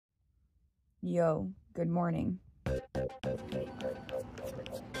Yo, good morning.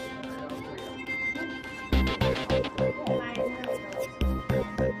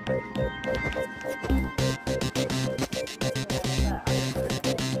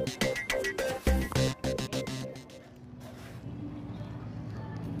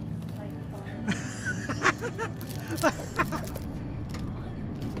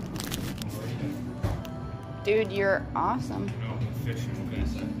 Dude, you're awesome.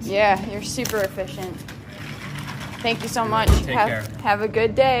 Yeah, you're super efficient. Thank you so much. Take care. Have a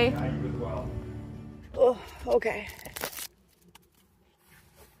good day. Yeah, you as well. Oh, okay.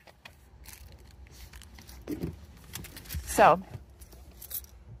 So,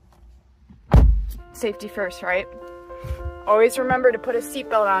 safety first, right? Always remember to put a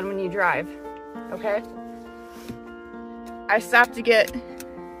seatbelt on when you drive, okay? I stopped to get,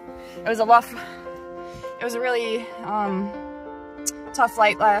 it was a really tough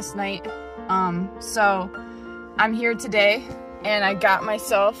flight last night. So I'm here today and I got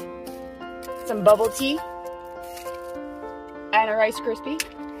myself some bubble tea and a Rice Krispie.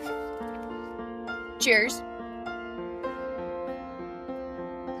 Cheers.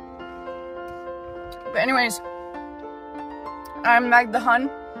 But anyways, I'm Meg the Hun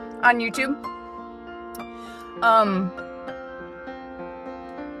on YouTube.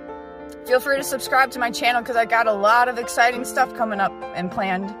 Feel free to subscribe to my channel because I got a lot of exciting stuff coming up and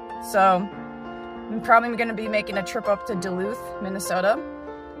planned. So I'm probably going to be making a trip up to Duluth, Minnesota,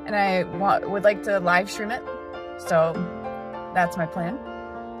 and I would like to live stream it. So that's my plan.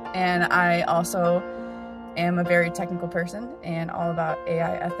 And I also am a very technical person and all about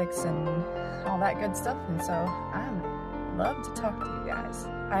AI ethics and all that good stuff. And so I love to talk to you guys.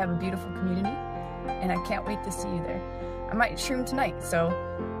 I have a beautiful community and I can't wait to see you there. I might stream tonight, so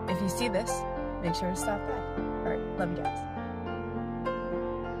if you see this, make sure to stop by. All right, love you guys.